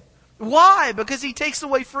again. Why? Because he takes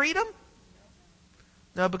away freedom?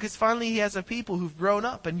 No, because finally he has a people who've grown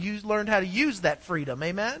up and learned how to use that freedom.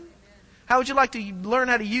 Amen? How would you like to learn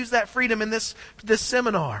how to use that freedom in this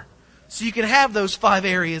seminar? So you can have those 5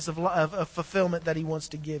 areas of fulfillment that he wants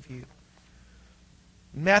to give you.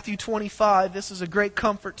 In Matthew 25, this is a great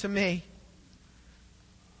comfort to me.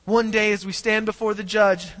 One day as we stand before the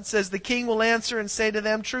judge, it says, the king will answer and say to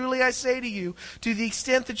them, truly I say to you, to the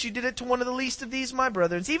extent that you did it to one of the least of these my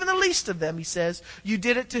brothers, even the least of them, he says, you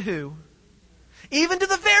did it to who? Even to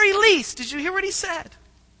the very least. Did you hear what he said?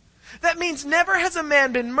 That means never has a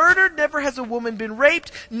man been murdered, never has a woman been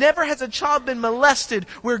raped, never has a child been molested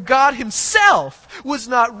where God himself was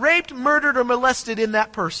not raped, murdered, or molested in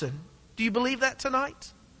that person. Do you believe that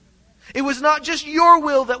tonight? It was not just your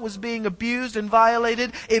will that was being abused and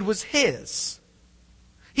violated, it was his.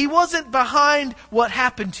 He wasn't behind what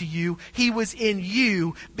happened to you, he was in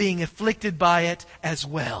you being afflicted by it as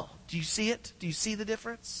well. Do you see it? Do you see the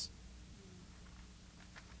difference?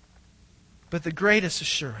 But the greatest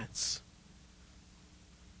assurance,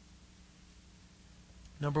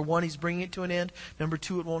 number 1, he's bringing it to an end. Number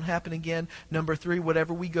 2, it won't happen again. Number 3,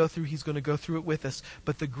 whatever we go through, he's going to go through it with us.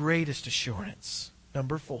 But the greatest assurance,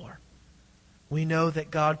 number 4, we know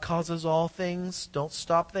that God causes all things. Don't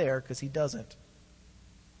stop there, because he doesn't.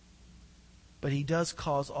 But he does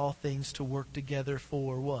cause all things to work together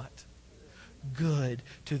for what? Good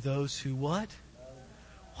to those who what?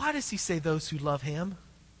 Why does he say those who love him?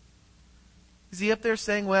 Is he up there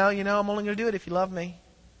saying, well, I'm only going to do it if you love me?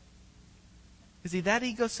 Is he that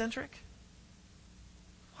egocentric?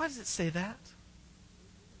 Why does it say that?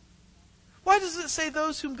 Why does it say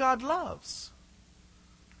those whom God loves?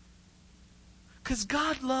 Because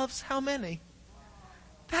God loves how many?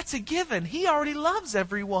 That's a given. He already loves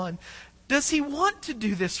everyone. Does he want to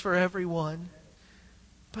do this for everyone?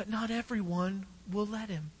 But not everyone will let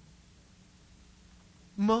him.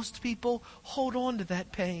 Most people hold on to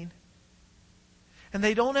that pain. And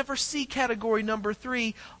they don't ever see category number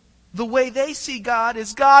 3. The way they see God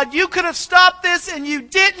is, God, you could have stopped this and you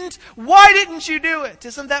didn't. Why didn't you do it?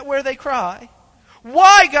 Isn't that where they cry?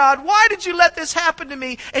 Why, God? Why did you let this happen to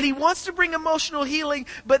me? And he wants to bring emotional healing,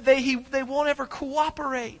 but they won't ever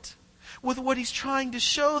cooperate with what he's trying to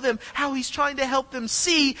show them, how he's trying to help them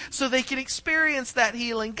see so they can experience that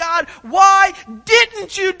healing. God, why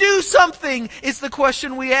didn't you do something? Is the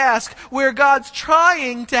question we ask, where God's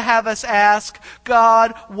trying to have us ask,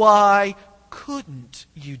 God, why couldn't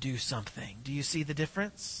you do something? Do you see the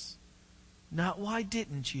difference? Not why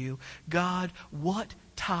didn't you? God, what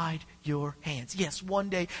tied your hands? Yes, one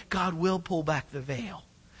day God will pull back the veil.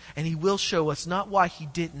 And he will show us not why he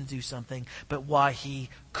didn't do something, but why he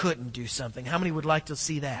couldn't do something. How many would like to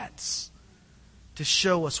see that? To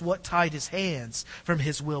show us what tied his hands from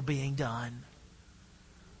his will being done.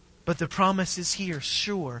 But the promise is here,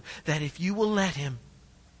 sure, that if you will let him,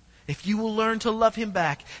 if you will learn to love him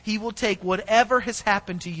back, he will take whatever has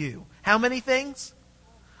happened to you. How many things?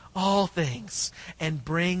 All things. And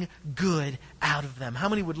bring good out of them. How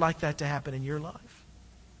many would like that to happen in your life?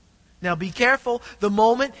 Now be careful. The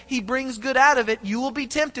moment he brings good out of it, you will be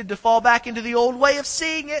tempted to fall back into the old way of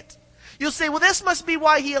seeing it. You'll say, well, this must be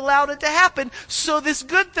why he allowed it to happen, so this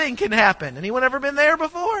good thing can happen. Anyone ever been there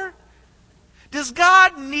before? Does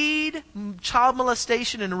God need child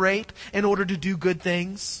molestation and rape in order to do good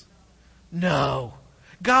things? No.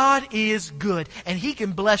 God is good, and he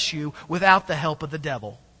can bless you without the help of the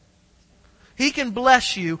devil. He can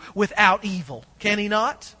bless you without evil. Can he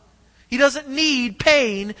not? He doesn't need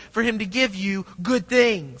pain for him to give you good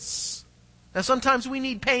things. Now sometimes we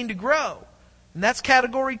need pain to grow. And that's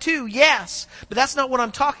category 2, yes. But that's not what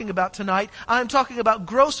I'm talking about tonight. I'm talking about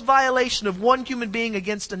gross violation of one human being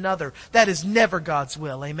against another. That is never God's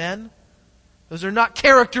will. Amen? Those are not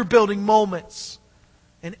character building moments.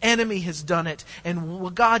 An enemy has done it.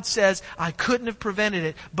 And God says, I couldn't have prevented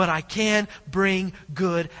it, but I can bring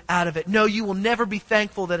good out of it. No, you will never be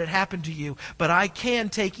thankful that it happened to you, but I can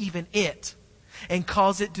take even it and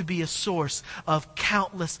cause it to be a source of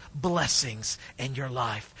countless blessings in your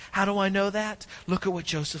life. How do I know that? Look at what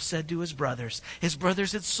Joseph said to his brothers. His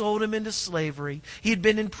brothers had sold him into slavery. He had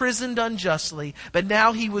been imprisoned unjustly, but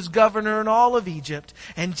now he was governor in all of Egypt.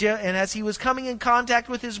 And as he was coming in contact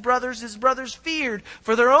with his brothers feared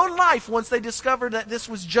for their own life once they discovered that this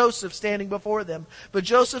was Joseph standing before them. But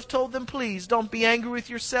Joseph told them, please don't be angry with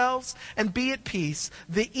yourselves and be at peace.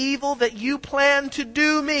 The evil that you plan to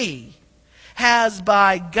do me has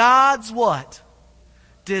by God's what?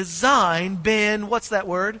 Design been, what's that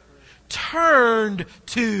word? Turned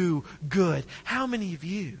to good. How many of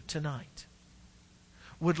you tonight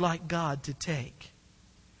would like God to take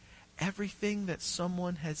everything that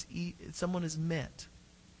someone has meant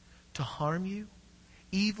to harm you,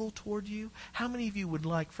 evil toward you? How many of you would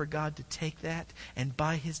like for God to take that and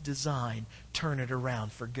by His design turn it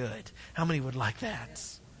around for good? How many would like that?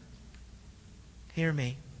 Hear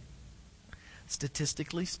me.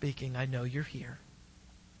 Statistically speaking, I know you're here.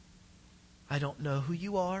 I don't know who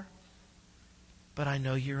you are, but I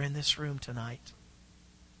know you're in this room tonight.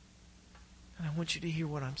 And I want you to hear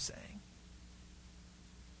what I'm saying.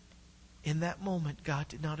 In that moment, God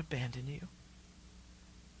did not abandon you.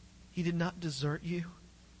 He did not desert you.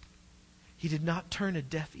 He did not turn a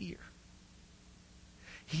deaf ear.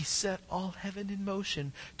 He set all heaven in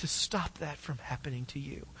motion to stop that from happening to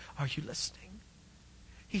you. Are you listening?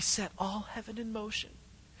 He set all heaven in motion.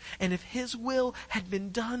 And if His will had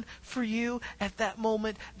been done for you at that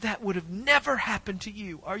moment, that would have never happened to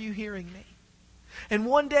you. Are you hearing me? And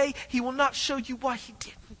one day, He will not show you why He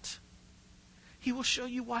didn't. He will show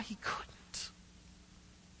you why He couldn't.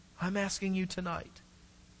 I'm asking you tonight.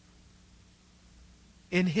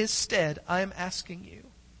 In His stead, I am asking you,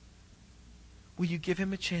 will you give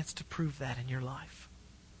Him a chance to prove that in your life?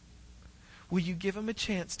 Will you give Him a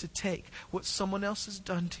chance to take what someone else has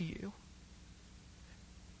done to you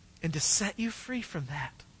and to set you free from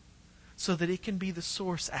that so that it can be the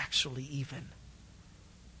source actually even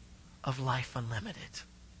of life unlimited?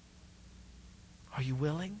 Are you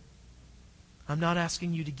willing? I'm not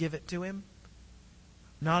asking you to give it to Him.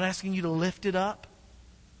 I'm not asking you to lift it up.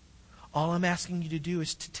 All I'm asking you to do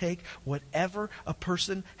is to take whatever a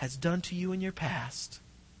person has done to you in your past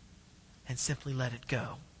and simply let it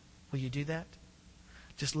go. Will you do that?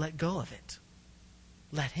 Just let go of it.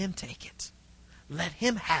 Let Him take it. Let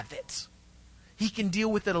Him have it. He can deal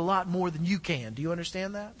with it a lot more than you can. Do you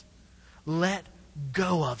understand that? Let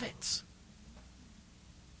go of it.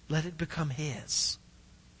 Let it become His.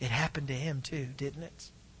 It happened to Him too, didn't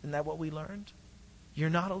it? Isn't that what we learned? You're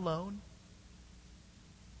not alone.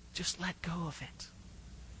 Just let go of it.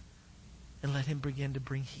 And let Him begin to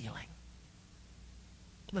bring healing.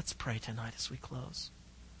 Let's pray tonight as we close.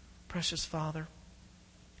 Precious Father,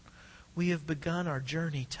 we have begun our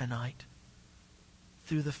journey tonight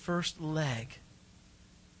through the first leg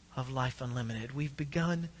of Life Unlimited. We've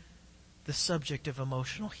begun the subject of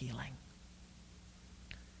emotional healing.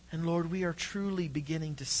 And Lord, we are truly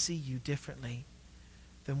beginning to see You differently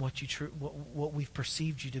than what we've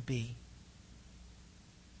perceived You to be.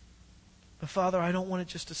 But Father, I don't want it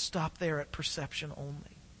just to stop there at perception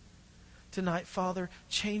only. Tonight, Father,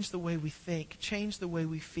 change the way we think, change the way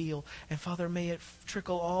we feel, and Father, may it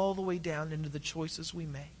trickle all the way down into the choices we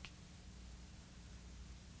make.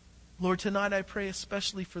 Lord, tonight I pray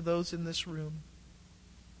especially for those in this room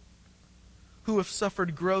who have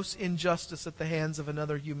suffered gross injustice at the hands of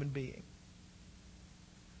another human being.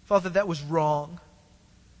 Father, that was wrong,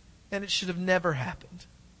 and it should have never happened.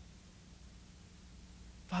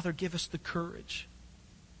 Father, give us the courage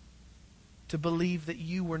to believe that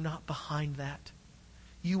You were not behind that.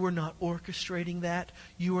 You were not orchestrating that.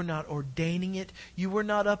 You were not ordaining it. You were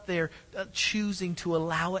not up there choosing to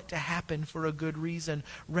allow it to happen for a good reason.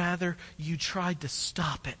 Rather, You tried to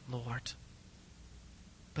stop it, Lord.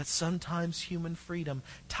 But sometimes human freedom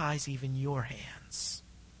ties even Your hands.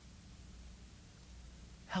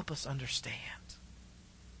 Help us understand.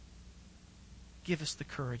 Give us the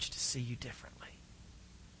courage to see You differently.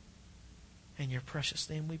 In Your precious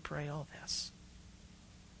name we pray all this.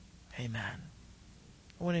 Amen.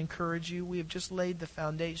 I want to encourage you. We have just laid the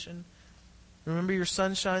foundation. Remember your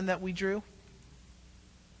sunshine that we drew?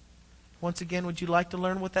 Once again, would you like to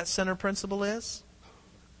learn what that center principle is?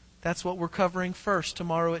 That's what we're covering first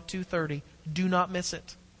tomorrow at 2:30. Do not miss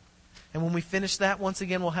it. And when we finish that, once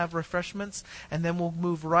again, we'll have refreshments, and then we'll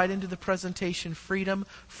move right into the presentation, Freedom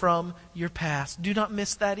from Your Past. Do not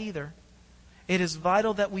miss that either. It is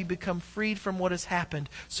vital that we become freed from what has happened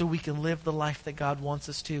so we can live the life that God wants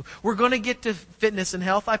us to. We're going to get to fitness and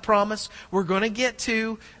health, I promise. We're going to get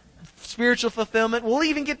to spiritual fulfillment. We'll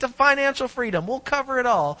even get to financial freedom. We'll cover it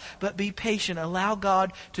all. But be patient. Allow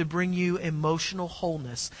God to bring you emotional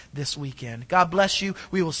wholeness this weekend. God bless you.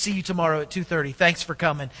 We will see you tomorrow at 2:30. Thanks for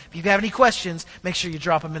coming. If you have any questions, make sure you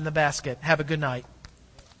drop them in the basket. Have a good night.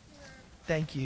 Thank you.